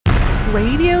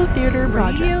Radio Theater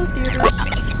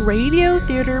Project. Radio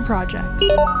Theater Project.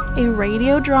 A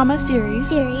radio drama series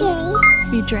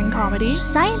featuring comedy,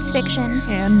 science fiction,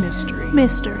 and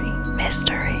mystery.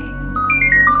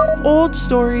 Old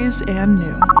stories and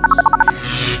new.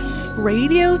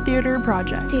 Radio Theater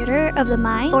Project. theater of the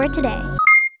mind for today.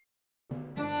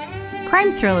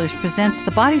 Crime Thrillers presents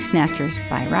The Bodysnatchers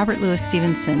by Robert Louis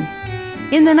Stevenson.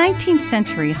 In the 19th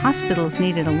century, hospitals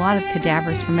needed a lot of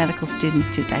cadavers for medical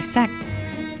students to dissect.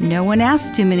 No one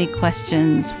asked too many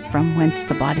questions from whence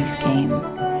the bodies came,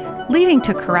 leading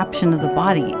to corruption of the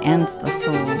body and the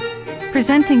soul.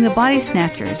 Presenting The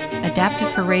Bodysnatchers, adapted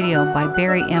for radio by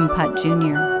Barry M. Putt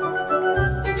Jr.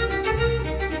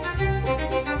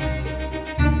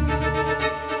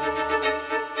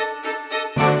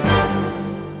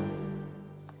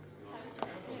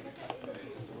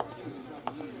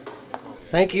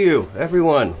 Thank you,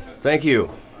 everyone. Thank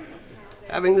you.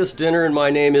 Having this dinner in my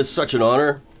name is such an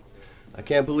honor. I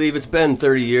can't believe it's been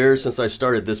 30 years since I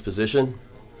started this position.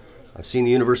 I've seen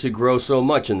the university grow so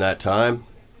much in that time.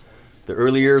 The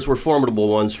early years were formidable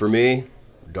ones for me,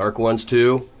 dark ones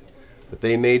too, but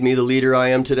they made me the leader I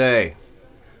am today.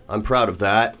 I'm proud of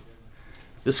that.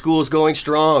 This school is going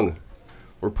strong.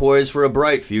 We're poised for a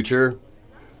bright future,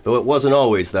 though it wasn't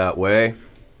always that way.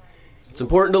 It's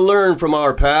important to learn from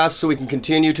our past so we can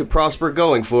continue to prosper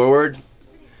going forward.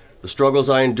 The struggles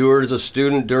I endured as a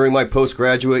student during my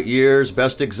postgraduate years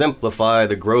best exemplify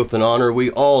the growth and honor we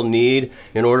all need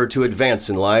in order to advance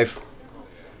in life.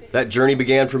 That journey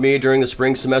began for me during the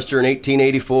spring semester in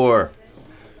 1884.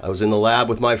 I was in the lab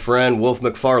with my friend Wolf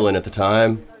McFarlane at the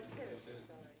time.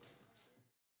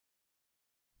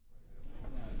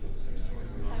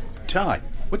 Todd,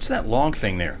 what's that long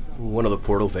thing there? One of the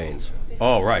portal veins.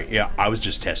 Oh, right. Yeah, I was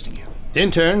just testing you.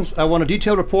 Interns, I want a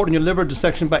detailed report on your liver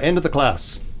dissection by end of the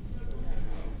class.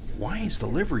 Why is the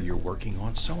liver you're working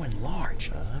on so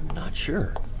enlarged? I'm not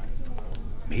sure.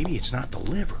 Maybe it's not the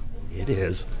liver. It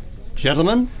is.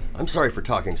 Gentlemen? I'm sorry for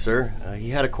talking, sir. He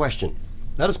had a question.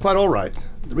 That is quite all right.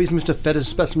 The reason Mr. Fettis'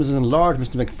 specimen is enlarged,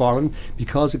 Mr. McFarlane,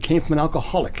 because it came from an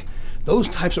alcoholic. Those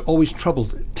types are always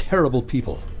troubled, terrible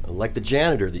people. Like the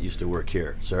janitor that used to work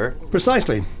here, sir.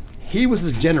 Precisely. He was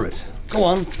a degenerate. Go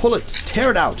on, pull it,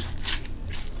 tear it out.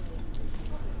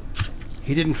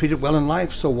 He didn't treat it well in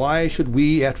life, so why should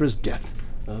we after his death?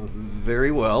 Very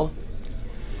well.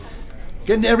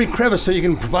 Get into every crevice so you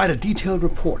can provide a detailed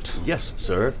report. Yes,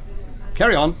 sir.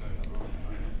 Carry on.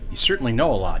 You certainly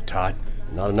know a lot, Todd.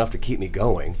 Not enough to keep me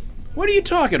going. What are you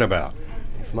talking about?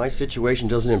 If my situation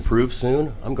doesn't improve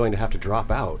soon, I'm going to have to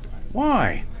drop out.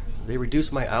 Why? They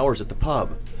reduced my hours at the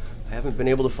pub. I haven't been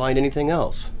able to find anything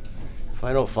else. If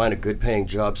I don't find a good-paying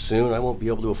job soon, I won't be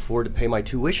able to afford to pay my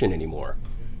tuition anymore.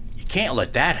 You can't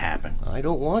let that happen. I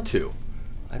don't want to.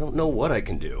 I don't know what I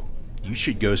can do. You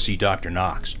should go see Dr.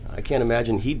 Knox. I can't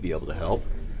imagine he'd be able to help.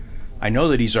 I know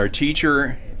that he's our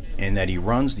teacher and that he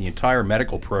runs the entire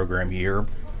medical program here,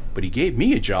 but he gave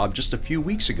me a job just a few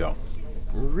weeks ago.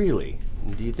 Really?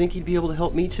 Do you think he'd be able to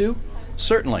help me too?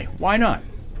 Certainly. Why not?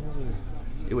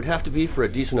 It would have to be for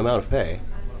a decent amount of pay.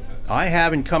 I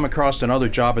haven't come across another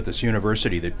job at this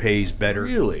university that pays better.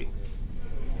 Really?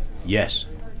 Yes.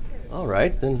 All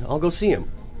right, then I'll go see him.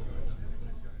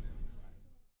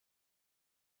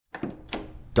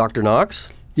 Dr.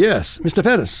 Knox? Yes, Mr.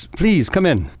 Fettis, please come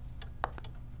in.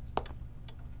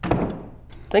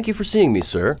 Thank you for seeing me,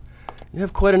 sir. You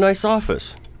have quite a nice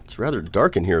office. It's rather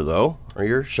dark in here, though. Are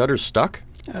your shutters stuck?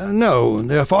 No,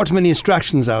 there are far too many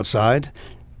distractions outside.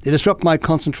 They disrupt my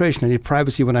concentration. I need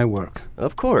privacy when I work.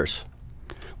 Of course.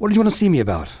 What did you want to see me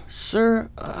about? Sir,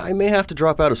 I may have to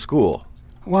drop out of school.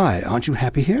 Why? Aren't you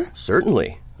happy here?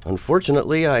 Certainly.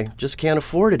 Unfortunately, I just can't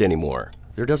afford it anymore.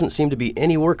 There doesn't seem to be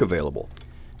any work available.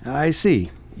 I see.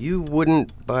 You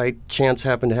wouldn't, by chance,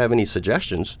 happen to have any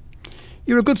suggestions?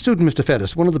 You're a good student, Mr.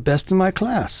 Fettis, one of the best in my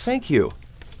class. Thank you.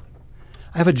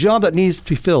 I have a job that needs to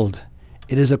be filled.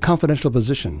 It is a confidential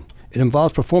position. It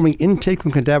involves performing intake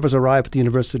when cadavers arrive at the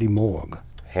university morgue.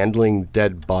 Handling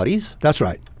dead bodies? That's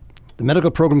right. The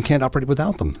medical program can't operate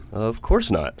without them. Of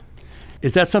course not.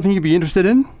 Is that something you'd be interested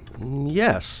in?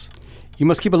 Yes. You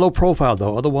must keep a low profile,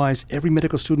 though. Otherwise, every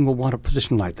medical student will want a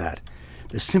position like that.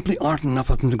 There simply aren't enough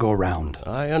of them to go around.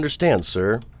 I understand,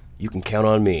 sir. You can count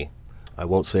on me. I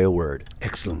won't say a word.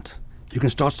 Excellent. You can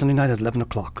start Sunday night at 11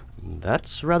 o'clock.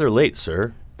 That's rather late,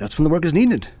 sir. That's when the work is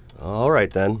needed. All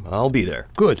right, then. I'll be there.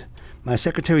 Good. My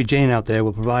secretary, Jane, out there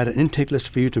will provide an intake list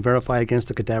for you to verify against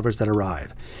the cadavers that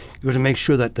arrive. You have to make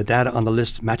sure that the data on the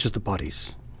list matches the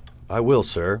bodies. I will,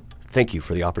 sir. Thank you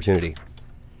for the opportunity.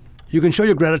 You can show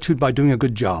your gratitude by doing a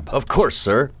good job. Of course,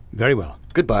 sir. Very well.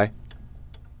 Goodbye.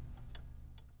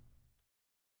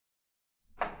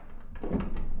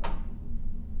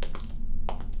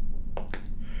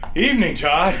 Evening,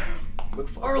 Todd.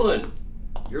 McFarland,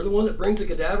 you're the one that brings the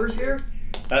cadavers here?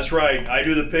 That's right. I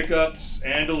do the pickups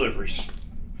and deliveries.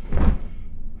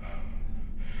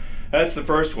 That's the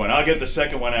first one. I'll get the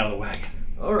second one out of the wagon.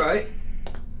 All right.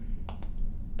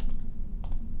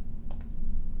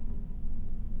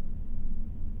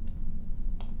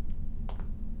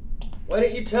 Why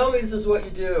didn't you tell me this is what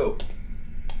you do?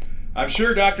 I'm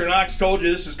sure Dr. Knox told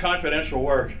you this is confidential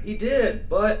work. He did,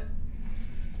 but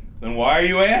Then why are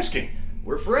you asking?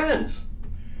 we're friends.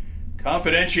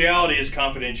 Confidentiality is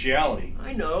confidentiality.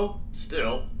 I know,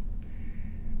 still.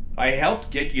 I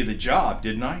helped get you the job,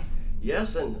 didn't I?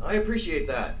 Yes, and I appreciate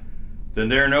that. Then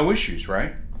there are no issues,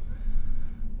 right?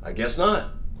 I guess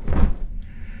not.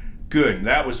 Good.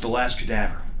 That was the last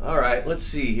cadaver. All right, let's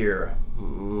see here.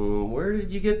 Where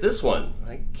did you get this one?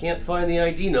 I can't find the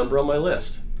ID number on my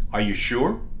list. Are you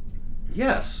sure?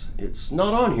 Yes, it's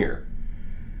not on here.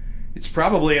 It's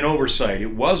probably an oversight.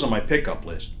 It was on my pickup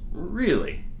list.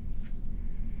 Really?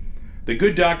 The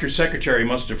good doctor's secretary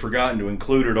must have forgotten to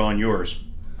include it on yours.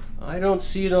 I don't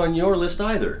see it on your list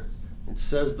either. It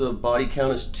says the body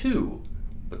count is 2,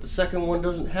 but the second one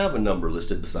doesn't have a number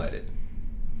listed beside it.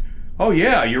 Oh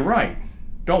yeah, you're right.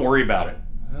 Don't worry about it.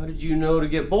 How did you know to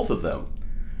get both of them?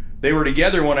 They were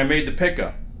together when I made the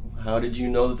pickup. How did you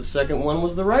know that the second one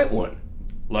was the right one?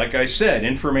 Like I said,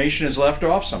 information is left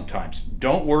off sometimes.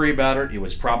 Don't worry about it. It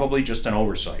was probably just an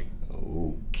oversight.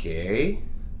 Okay.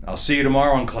 I'll see you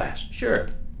tomorrow in class. Sure.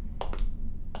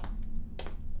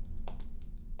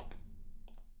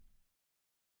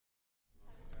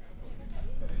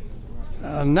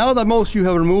 Now that most of you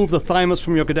have removed the thymus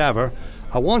from your cadaver,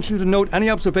 I want you to note any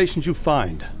observations you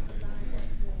find.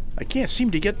 I can't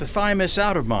seem to get the thymus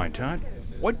out of mine, Todd.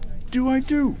 What do I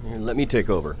do? Here, let me take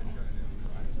over.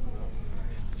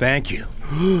 Thank you.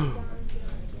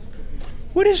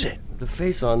 What is it? The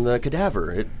face on the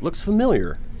cadaver. It looks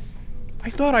familiar. I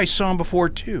thought I saw him before,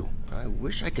 too. I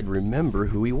wish I could remember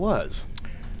who he was.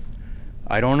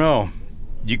 I don't know.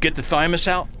 You get the thymus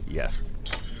out? Yes.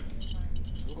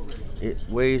 It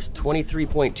weighs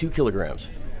 23.2 kilograms.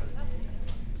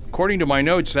 According to my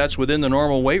notes, that's within the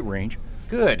normal weight range.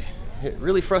 Good. It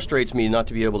really frustrates me not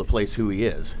to be able to place who he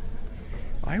is.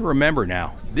 I remember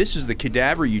now. This is the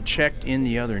cadaver you checked in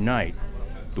the other night.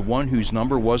 The one whose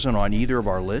number wasn't on either of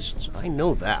our lists? I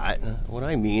know that. What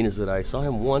I mean is that I saw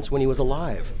him once when he was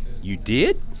alive. You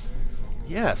did?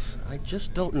 Yes, I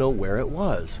just don't know where it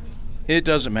was. It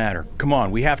doesn't matter. Come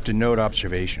on, we have to note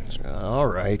observations. All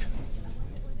right.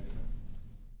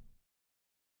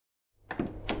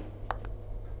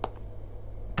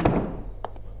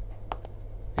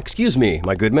 Excuse me,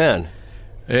 my good man.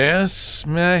 Yes,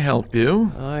 may I help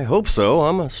you? I hope so.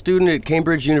 I'm a student at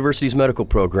Cambridge University's medical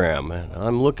program, and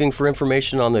I'm looking for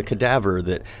information on the cadaver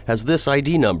that has this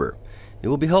ID number. It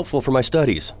will be helpful for my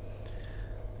studies.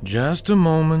 Just a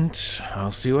moment.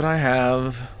 I'll see what I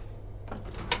have.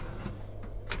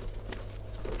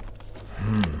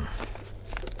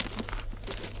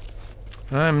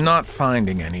 I'm not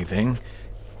finding anything.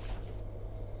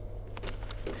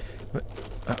 But,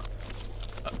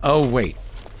 oh, wait.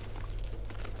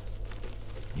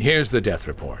 Here's the death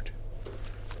report.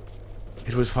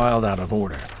 It was filed out of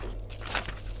order.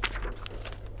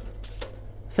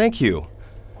 Thank you.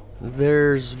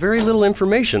 There's very little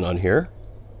information on here.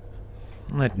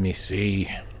 Let me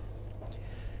see.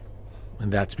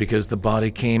 That's because the body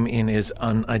came in as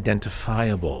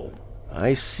unidentifiable.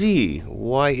 I see.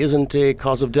 Why isn't a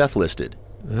cause of death listed?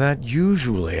 That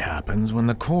usually happens when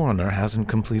the coroner hasn't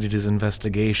completed his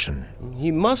investigation.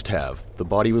 He must have. The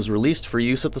body was released for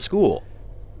use at the school.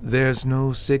 There's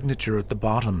no signature at the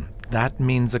bottom. That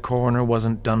means the coroner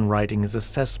wasn't done writing his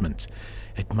assessment.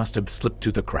 It must have slipped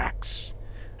through the cracks.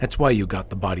 That's why you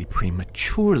got the body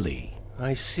prematurely.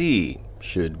 I see.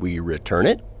 Should we return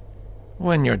it?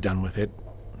 When you're done with it,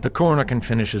 the coroner can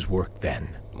finish his work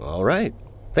then. All right.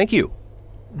 Thank you.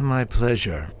 My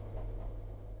pleasure.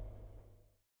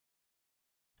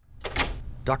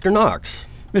 Dr. Knox.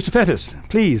 Mr. Fettis,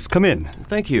 please come in.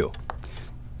 Thank you.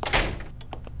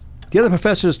 The other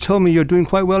professors told me you're doing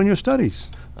quite well in your studies.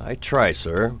 I try,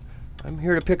 sir. I'm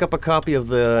here to pick up a copy of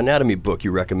the anatomy book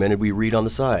you recommended we read on the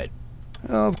side.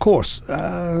 Of course.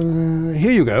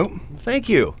 Here you go. Thank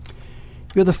you.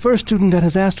 You're the first student that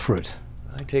has asked for it.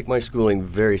 I take my schooling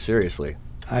very seriously.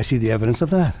 I see the evidence of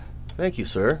that. Thank you,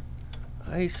 sir.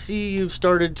 I see you've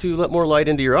started to let more light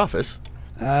into your office.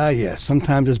 Yes.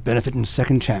 Sometimes there's benefit in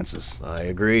second chances. I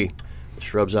agree. The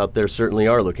shrubs out there certainly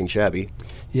are looking shabby.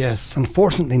 Yes.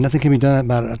 Unfortunately, nothing can be done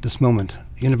about it at this moment.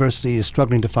 The university is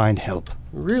struggling to find help.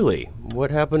 Really?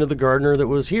 What happened to the gardener that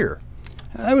was here?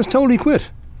 I was told he quit.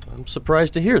 I'm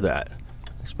surprised to hear that.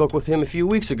 I spoke with him a few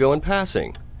weeks ago in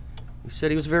passing. He said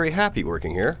he was very happy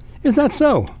working here. Is that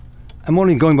so? I'm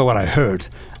only going by what I heard.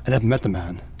 I never met the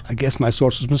man. I guess my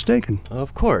source was mistaken.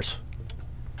 Of course.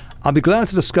 I'll be glad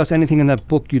to discuss anything in that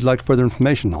book you'd like further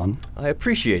information on. I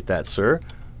appreciate that, sir.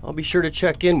 I'll be sure to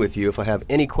check in with you if I have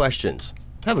any questions.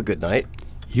 Have a good night.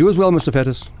 You as well, Mr.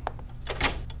 Fettis.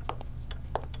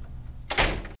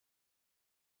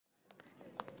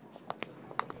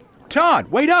 Todd,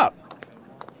 wait up!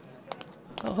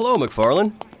 Oh, hello,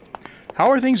 McFarland. How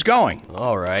are things going?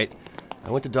 All right.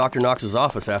 I went to Dr. Knox's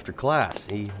office after class.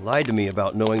 He lied to me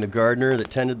about knowing the gardener that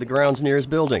tended the grounds near his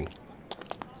building.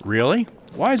 Really?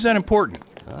 Why is that important?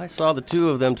 I saw the two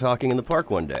of them talking in the park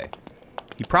one day.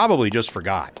 He probably just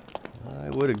forgot. I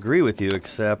would agree with you,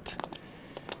 except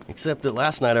that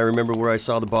last night I remember where I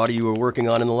saw the body you were working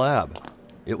on in the lab.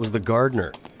 It was the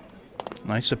gardener.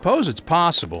 I suppose it's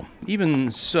possible.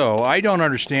 Even so, I don't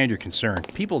understand your concern.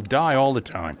 People die all the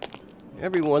time.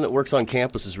 Everyone that works on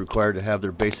campus is required to have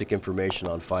their basic information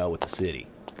on file with the city.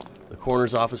 The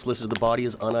coroner's office listed the body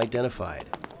as unidentified.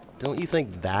 Don't you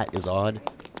think that is odd?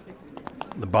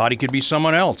 The body could be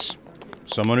someone else.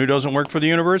 Someone who doesn't work for the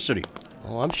university.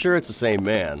 Oh, I'm sure it's the same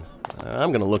man.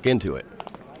 I'm going to look into it.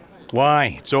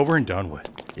 Why? It's over and done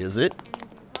with. Is it?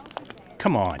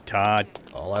 Come on, Todd.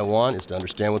 All I want is to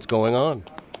understand what's going on.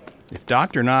 If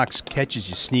Dr. Knox catches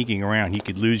you sneaking around, he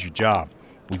could lose your job.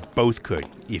 We both could,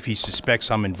 if he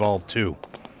suspects I'm involved too.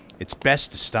 It's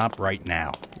best to stop right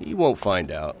now. He won't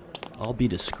find out. I'll be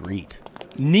discreet.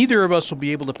 Neither of us will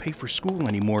be able to pay for school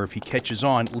anymore if he catches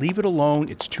on. Leave it alone.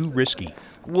 It's too risky.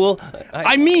 Well,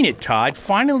 I mean it, Todd.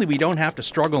 Finally, we don't have to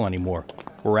struggle anymore.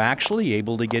 We're actually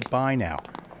able to get by now.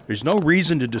 There's no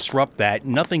reason to disrupt that.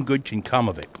 Nothing good can come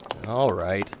of it. All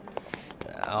right.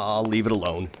 I'll leave it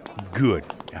alone. Good.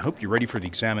 I hope you're ready for the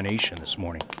examination this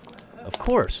morning. Of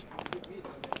course.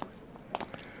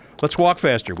 Let's walk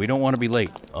faster. We don't want to be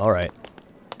late. All right.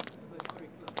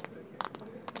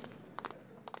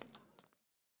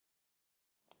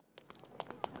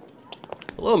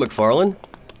 Hello, McFarland.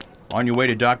 On your way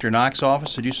to Dr. Knox's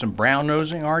office to do some brown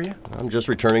nosing, are you? I'm just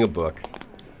returning a book.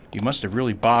 You must have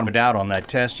really bottomed out on that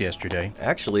test yesterday.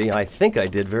 Actually, I think I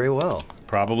did very well.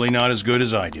 Probably not as good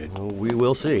as I did. Well, we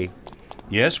will see.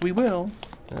 Yes, we will.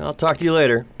 I'll talk to you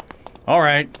later. All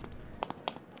right.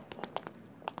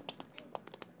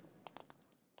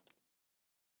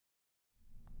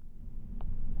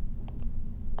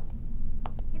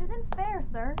 It isn't fair,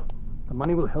 sir. The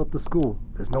money will help the school.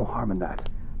 There's no harm in that.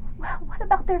 Well, what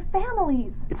about their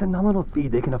families? It's a nominal fee.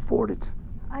 They can afford it.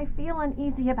 I feel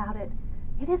uneasy about it.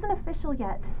 It isn't official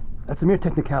yet. That's a mere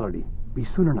technicality. Be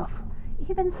soon enough.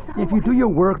 Even so... If you do your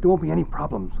work, there won't be any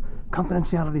problems.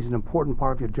 Confidentiality is an important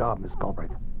part of your job, Miss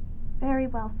Galbraith. Very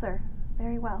well, sir.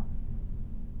 Very well.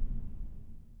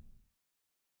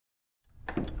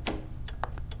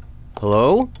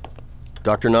 Hello?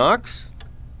 Dr. Knox?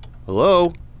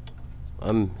 Hello?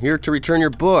 I'm here to return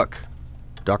your book.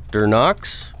 Dr.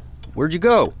 Knox? Where'd you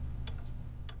go?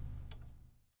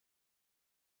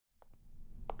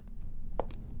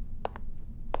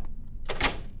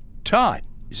 Todd,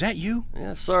 is that you?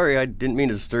 Yeah, sorry, I didn't mean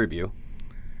to disturb you.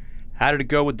 How did it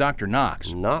go with Dr.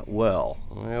 Knox? Not well.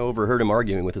 I overheard him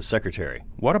arguing with his secretary.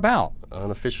 What about?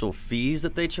 Unofficial fees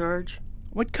that they charge?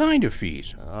 What kind of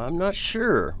fees? I'm not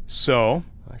sure. So?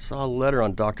 I saw a letter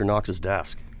on Dr. Knox's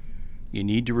desk. You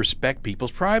need to respect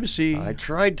people's privacy. I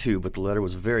tried to, but the letter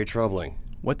was very troubling.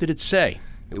 What did it say?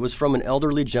 It was from an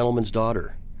elderly gentleman's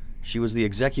daughter. She was the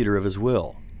executor of his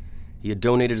will. He had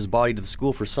donated his body to the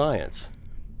school for science.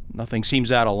 Nothing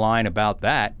seems out of line about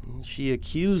that. She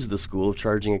accused the school of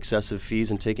charging excessive fees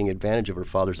and taking advantage of her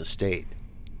father's estate.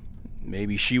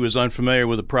 Maybe she was unfamiliar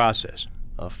with the process.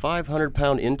 A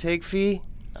 500-pound intake fee?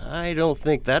 I don't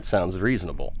think that sounds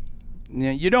reasonable.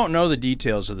 Now, you don't know the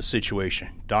details of the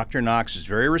situation. Dr. Knox is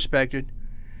very respected.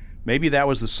 Maybe that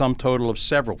was the sum total of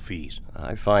several fees.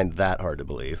 I find that hard to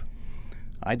believe.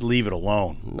 I'd leave it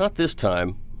alone. Not this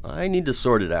time. I need to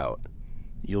sort it out.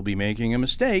 You'll be making a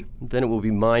mistake. Then it will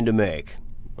be mine to make.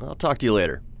 I'll talk to you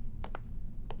later.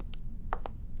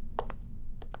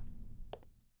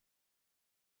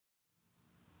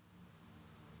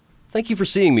 Thank you for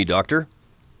seeing me, Doctor.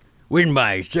 When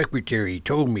my secretary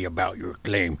told me about your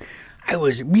claim, I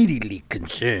was immediately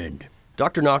concerned.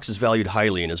 Dr. Knox is valued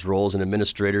highly in his role as an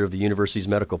administrator of the university's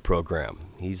medical program.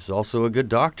 He's also a good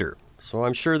doctor, so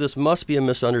I'm sure this must be a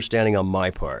misunderstanding on my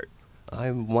part.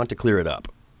 I want to clear it up.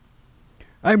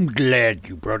 I'm glad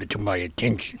you brought it to my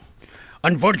attention.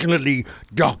 Unfortunately,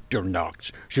 Dr.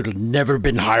 Knox should have never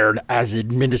been hired as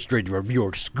administrator of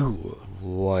your school.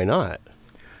 Why not?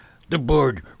 The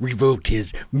board revoked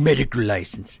his medical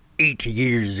license 8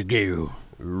 years ago.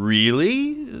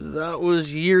 Really? That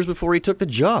was years before he took the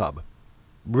job.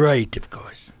 Right, of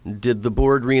course. Did the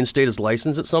board reinstate his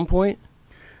license at some point?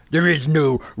 There is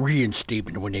no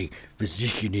reinstatement when a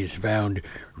physician is found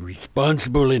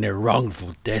responsible in a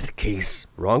wrongful death case.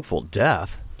 Wrongful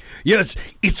death? Yes,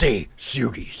 it's a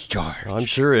serious charge. I'm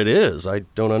sure it is. I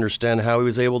don't understand how he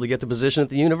was able to get the position at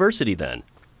the university then.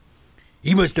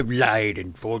 He must have lied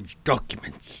and forged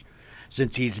documents.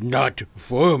 Since he's not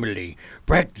formally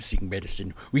practicing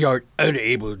medicine, we are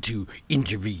unable to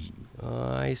intervene.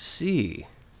 I see.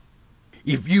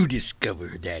 If you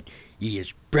discover that he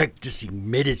is practicing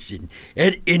medicine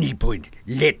at any point,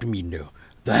 let me know.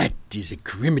 That is a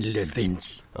criminal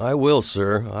offense. I will,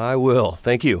 sir. I will.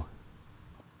 Thank you.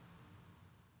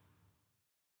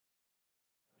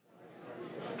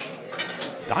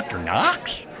 Dr.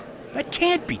 Knox? That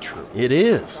can't be true. It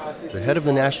is. The head of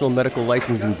the National Medical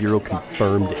Licensing Bureau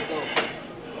confirmed it.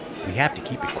 We have to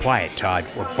keep it quiet, Todd,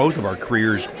 or both of our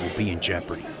careers will be in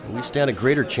jeopardy. We stand a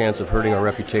greater chance of hurting our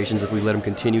reputations if we let him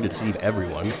continue to deceive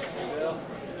everyone.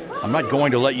 I'm not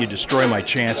going to let you destroy my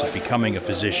chance of becoming a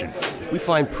physician. If we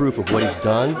find proof of what he's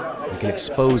done, we can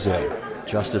expose him.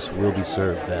 Justice will be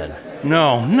served then.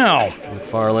 No.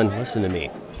 McFarland, listen to me,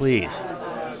 please.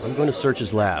 I'm going to search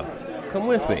his lab. Come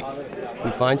with me. If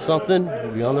we find something,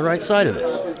 we'll be on the right side of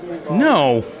this.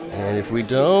 No. And if we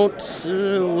don't,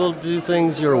 we'll do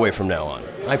things your way from now on.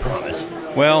 I promise.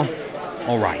 Well,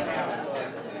 all right.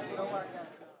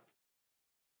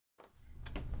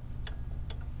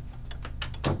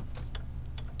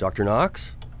 Dr.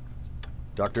 Knox?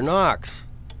 Dr. Knox?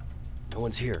 No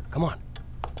one's here. Come on.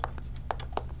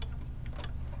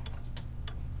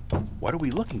 What are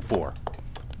we looking for?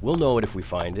 We'll know it if we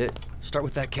find it. Start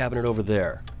with that cabinet over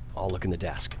there. I'll look in the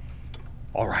desk.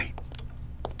 All right.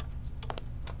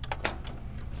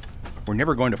 We're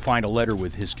never going to find a letter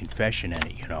with his confession in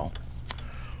it, you know.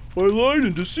 I lied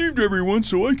and deceived everyone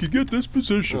so I could get this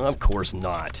position. Of course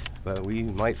not. But we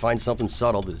might find something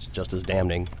subtle that's just as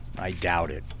damning. I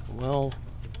doubt it. Well,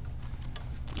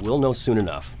 we'll know soon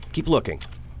enough. Keep looking.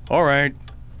 All right.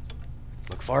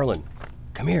 McFarland,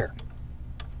 come here.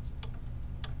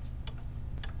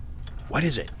 What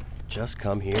is it? Just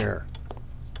come here.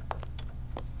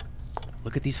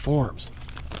 Look at these forms.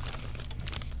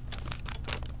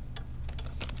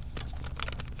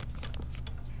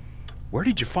 Where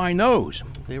did you find those?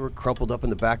 They were crumpled up in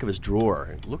the back of his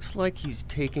drawer. It looks like he's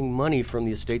taking money from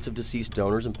the estates of deceased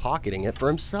donors and pocketing it for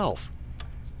himself.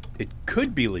 It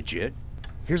could be legit.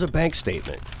 Here's a bank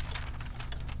statement.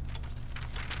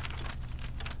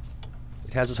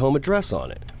 It has his home address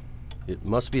on it. It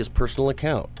must be his personal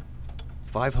account.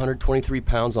 523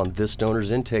 pounds on this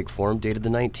donor's intake form dated the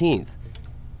 19th.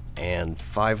 And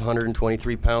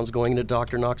 523 pounds going into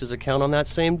Dr. Knox's account on that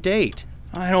same date.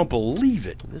 I don't believe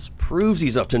it. This proves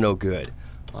he's up to no good.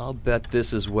 I'll bet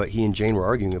this is what he and Jane were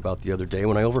arguing about the other day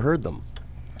when I overheard them.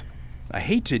 I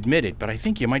hate to admit it, but I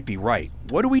think you might be right.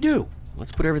 What do we do?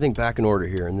 Let's put everything back in order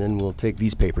here, and then we'll take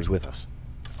these papers with us.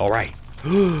 All right.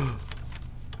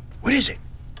 What is it?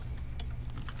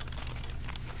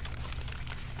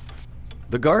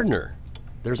 The gardener.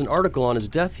 There's an article on his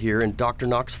death here in Dr.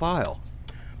 Knox's file.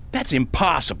 That's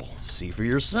impossible. See for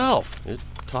yourself. It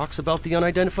talks about the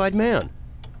unidentified man.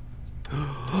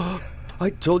 I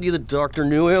told you the doctor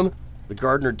knew him. The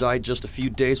gardener died just a few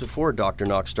days before Dr.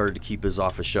 Knox started to keep his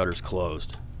office shutters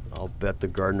closed. I'll bet the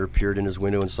gardener peered in his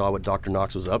window and saw what Dr.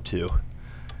 Knox was up to.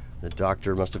 The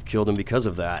doctor must have killed him because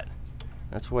of that.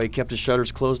 That's why he kept his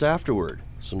shutters closed afterward,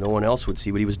 so no one else would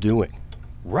see what he was doing.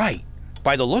 Right.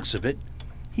 By the looks of it,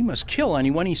 he must kill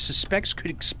anyone he suspects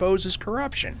could expose his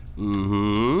corruption.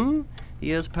 Mm-hmm. He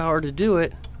has power to do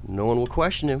it. No one will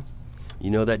question him. You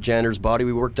know that janitor's body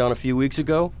we worked on a few weeks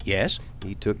ago? Yes?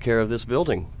 He took care of this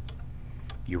building.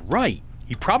 You're right.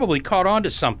 He probably caught on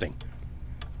to something.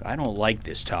 I don't like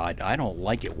this, Todd. I don't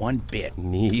like it one bit.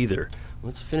 Me either.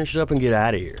 Let's finish up and get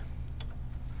out of here.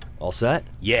 All set?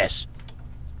 Yes.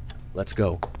 Let's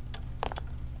go.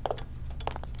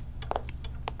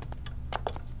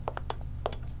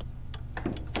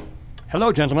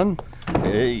 Hello, gentlemen.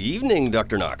 Evening,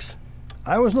 Dr. Knox.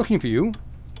 I was looking for you.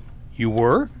 You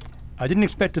were? I didn't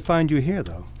expect to find you here,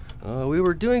 though. We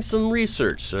were doing some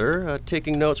research, sir.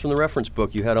 Taking notes from the reference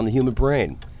book you had on the human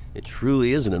brain. It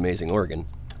truly is an amazing organ.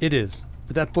 It is,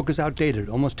 but that book is outdated,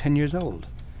 almost 10 years old.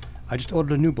 I just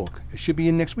ordered a new book. It should be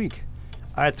in next week.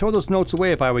 I'd throw those notes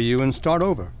away if I were you and start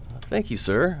over. Thank you,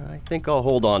 sir. I think I'll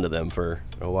hold on to them for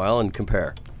a while and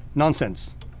compare.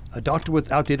 Nonsense. A doctor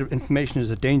with outdated information is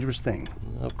a dangerous thing.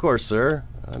 Of course, sir.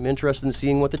 I'm interested in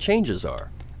seeing what the changes are.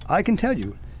 I can tell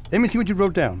you, Let me see what you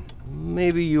wrote down.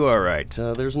 Maybe you are right.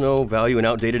 There's no value in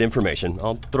outdated information.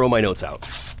 I'll throw my notes out.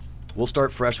 We'll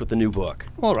start fresh with the new book.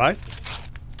 All right.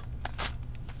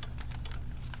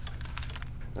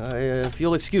 If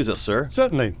you'll excuse us, sir.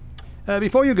 Certainly.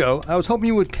 Before you go, I was hoping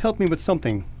you would help me with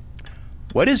something.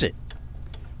 What is it?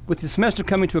 With the semester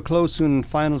coming to a close soon and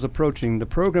finals approaching, the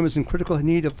program is in critical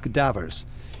need of cadavers.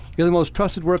 You're the most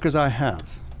trusted workers I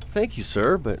have. Thank you,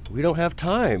 sir, but we don't have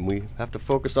time. We have to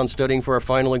focus on studying for our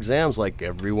final exams like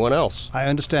everyone else. I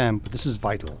understand, but this is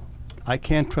vital. I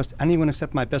can't trust anyone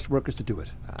except my best workers to do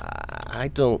it. I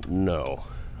don't know.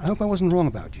 I hope I wasn't wrong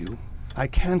about you. I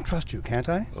can trust you, can't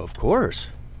I? Of course.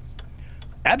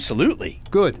 Absolutely.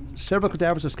 Good. Several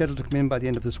cadavers are scheduled to come in by the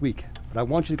end of this week, but I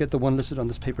want you to get the one listed on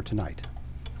this paper tonight.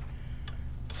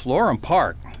 Florham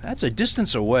Park. That's a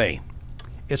distance away.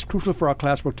 It's crucial for our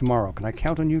classwork tomorrow. Can I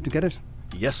count on you to get it?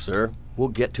 Yes, sir. We'll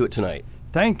get to it tonight.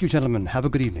 Thank you, gentlemen. Have a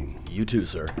good evening. You too,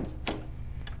 sir.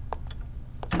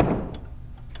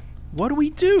 What do we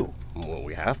do? Well,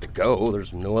 we have to go.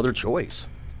 There's no other choice.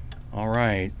 All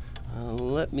right.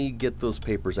 Let me get those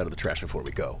papers out of the trash before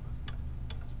we go.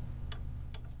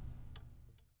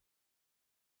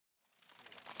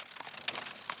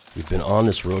 We've been on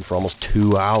this road for almost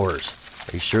 2 hours.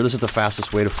 Are you sure this is the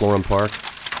fastest way to Florham Park?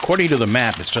 According to the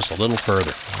map, it's just a little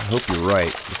further. I hope you're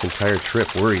right. This entire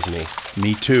trip worries me.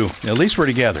 Me too. At least we're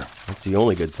together. That's the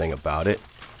only good thing about it.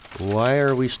 Why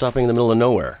are we stopping in the middle of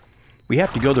nowhere? We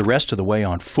have to go the rest of the way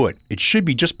on foot. It should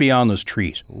be just beyond those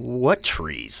trees. What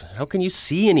trees? How can you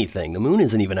see anything? The moon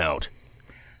isn't even out.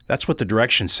 That's what the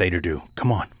directions say to do.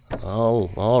 Come on.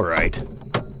 Oh, all right.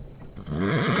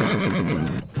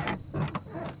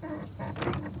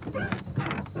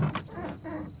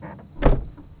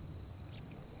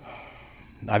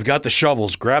 I've got the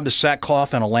shovels. Grab the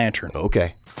sackcloth and a lantern.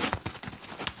 Okay.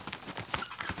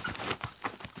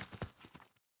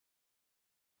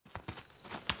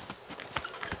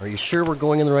 Are you sure we're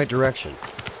going in the right direction?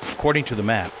 According to the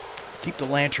map. Keep the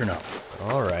lantern up.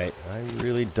 All right. I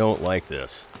really don't like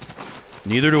this.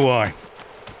 Neither do I.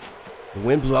 The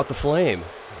wind blew out the flame.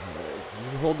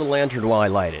 You hold the lantern while I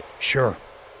light it. Sure.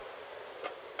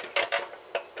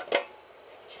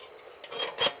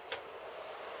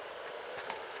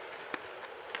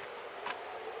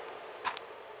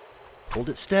 Hold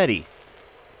it steady.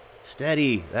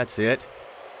 Steady. That's it.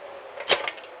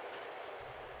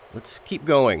 Let's keep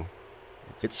going.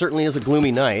 It certainly is a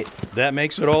gloomy night. That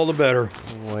makes it all the better.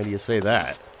 Why do you say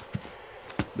that?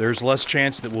 There's less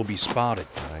chance that we'll be spotted.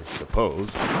 I suppose.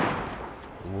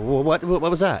 What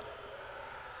was that?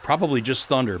 Probably just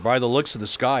thunder. By the looks of the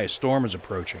sky, a storm is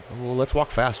approaching. Well, let's walk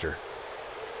faster.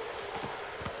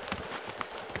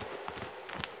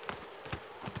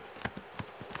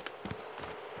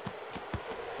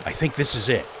 I think this is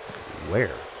it.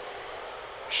 Where?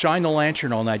 Shine the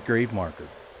lantern on that grave marker.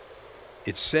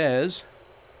 It says,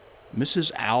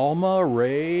 Mrs. Alma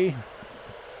Ray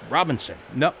Robinson.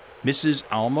 No, Mrs.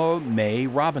 Alma May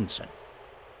Robinson.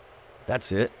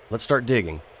 That's it. Let's start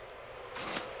digging.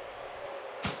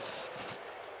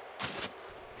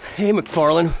 Hey,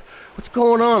 McFarlane. What's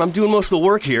going on? I'm doing most of the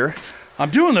work here. I'm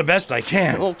doing the best I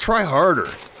can. Well, try harder.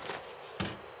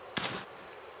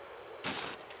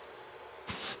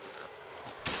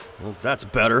 Well, that's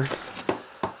better.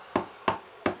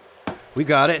 We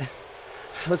got it.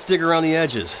 Let's dig around the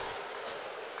edges.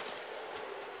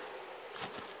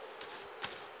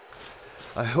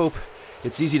 I hope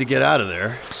it's easy to get out of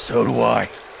there. So do I.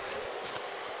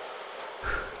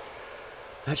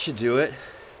 That should do it.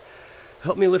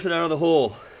 Help me lift it out of the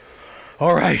hole.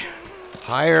 All right.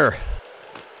 Higher.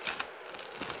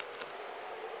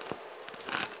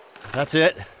 That's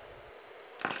it.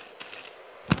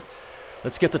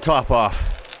 Let's get the top off.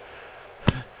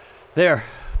 There,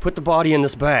 put the body in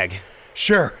this bag.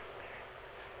 Sure.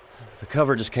 The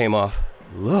cover just came off.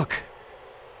 Look.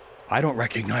 I don't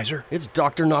recognize her. It's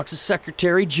Dr. Knox's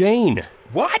secretary, Jane.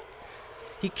 What?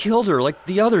 He killed her like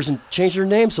the others and changed her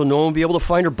name so no one would be able to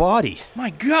find her body. My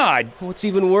God. What's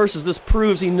even worse is this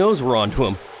proves he knows we're onto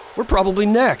him. We're probably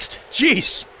next.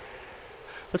 Jeez.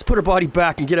 Let's put her body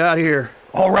back and get out of here.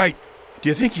 All right. Do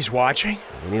you think he's watching?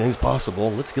 Anything's possible.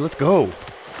 Let's go.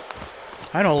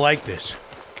 I don't like this.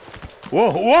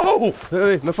 Whoa!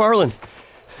 Hey, McFarlane.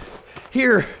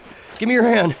 Here, give me your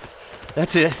hand.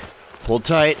 That's it. Hold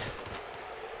tight.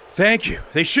 Thank you.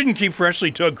 They shouldn't keep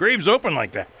freshly dug graves open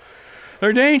like that.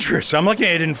 They're dangerous. I'm lucky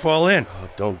I didn't fall in.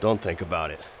 Oh, don't think about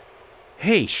it.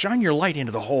 Hey, shine your light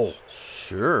into the hole.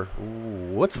 Sure.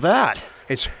 What's that?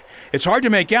 It's hard to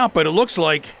make out, but it looks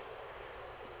like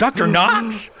Dr.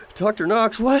 Knox. Dr.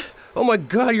 Knox, what? Oh my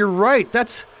God, you're right.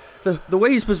 That's the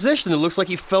way he's positioned. It looks like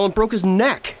he fell and broke his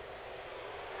neck.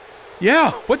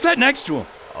 Yeah, what's that next to him?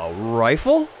 A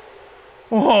rifle?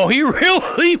 Oh, he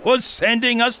really was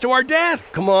sending us to our death.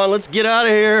 Come on, let's get out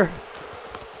of here.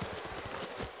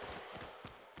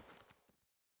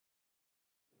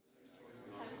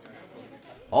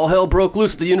 All hell broke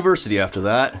loose at the university after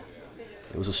that.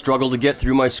 It was a struggle to get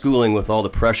through my schooling with all the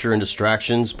pressure and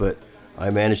distractions, but I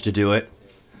managed to do it.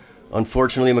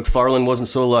 Unfortunately, McFarland wasn't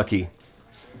so lucky.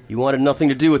 He wanted nothing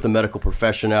to do with the medical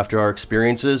profession after our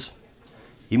experiences.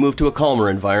 He moved to a calmer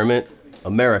environment,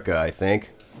 America, I think.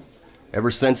 Ever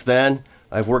since then,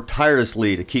 I've worked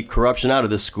tirelessly to keep corruption out of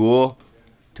this school,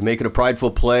 to make it a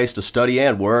prideful place to study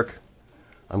and work.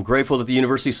 I'm grateful that the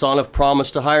university saw enough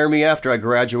promise to hire me after I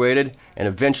graduated, and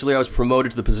eventually I was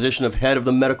promoted to the position of head of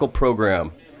the medical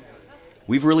program.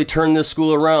 We've really turned this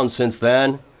school around since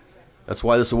then. That's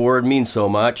why this award means so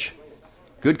much.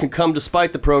 Good can come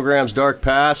despite the program's dark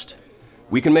past.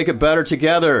 We can make it better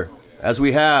together, as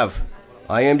we have.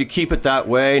 I aim to keep it that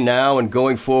way now and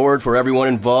going forward for everyone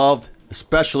involved,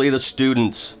 especially the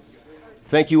students.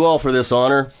 Thank you all for this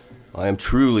honor. I am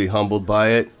truly humbled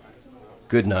by it.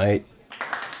 Good night.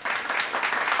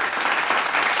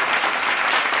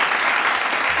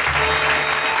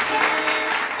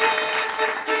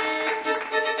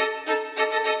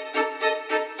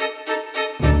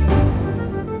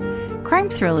 Crime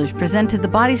Thrillers presented The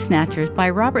Bodysnatchers by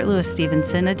Robert Louis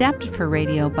Stevenson, adapted for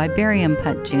radio by Barry M.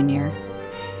 Putt Jr.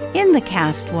 In the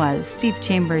cast was Steve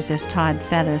Chambers as Todd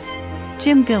Fettis,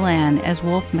 Jim Gillan as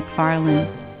Wolf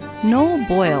McFarlane, Noel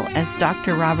Boyle as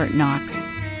Dr. Robert Knox,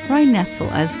 Roy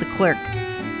Nessel as the clerk,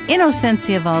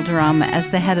 Innocencia Valderrama as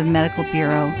the head of Medical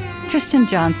Bureau, Tristan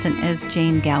Johnson as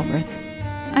Jane Galbraith.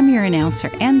 I'm your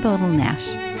announcer, Ann Bodel Nash.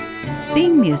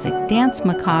 Theme music, Dance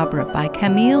Macabre by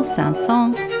Camille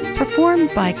Sanson,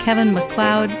 performed by Kevin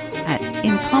MacLeod at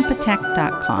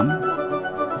incompetech.com.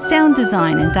 Sound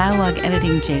design and dialogue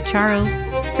editing, Jay Charles.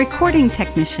 Recording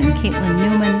technician, Caitlin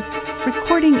Newman.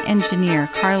 Recording engineer,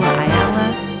 Carla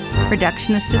Ayala.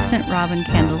 Production assistant, Robin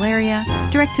Candelaria.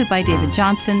 Directed by David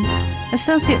Johnson.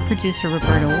 Associate producer,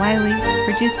 Roberta Wiley.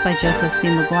 Produced by Joseph C.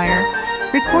 McGuire.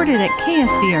 Recorded at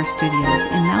KSVR Studios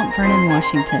in Mount Vernon,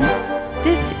 Washington.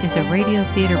 This is a Radio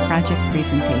Theater Project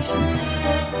presentation.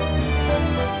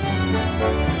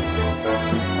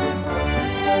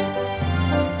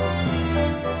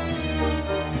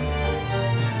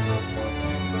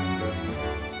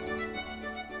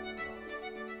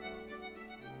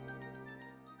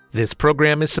 This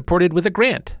program is supported with a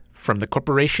grant from the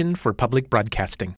Corporation for Public Broadcasting.